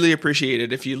 I'd really appreciate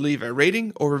it if you leave a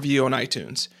rating or review on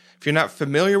iTunes. If you're not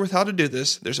familiar with how to do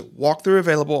this, there's a walkthrough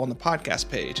available on the podcast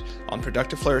page on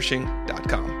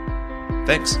productiveflourishing.com.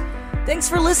 Thanks. Thanks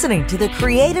for listening to the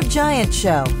Creative Giant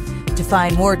Show. To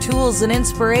find more tools and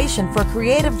inspiration for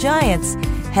creative giants,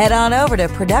 head on over to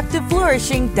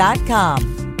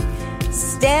productiveflourishing.com.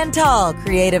 Stand tall,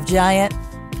 Creative Giant.